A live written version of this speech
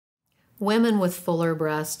Women with fuller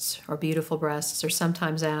breasts or beautiful breasts are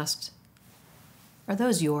sometimes asked, "Are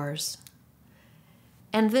those yours?"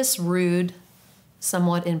 And this rude,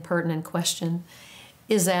 somewhat impertinent question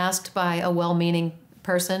is asked by a well-meaning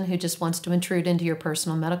person who just wants to intrude into your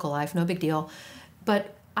personal medical life. No big deal.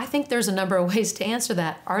 But I think there's a number of ways to answer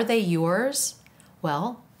that. Are they yours?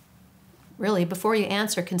 Well, really, before you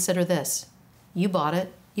answer, consider this. You bought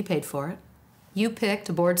it. You paid for it. You picked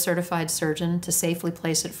a board-certified surgeon to safely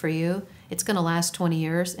place it for you. It's going to last 20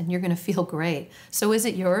 years, and you're going to feel great. So is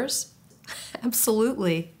it yours?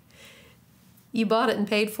 Absolutely. You bought it and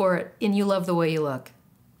paid for it, and you love the way you look.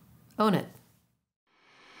 Own it.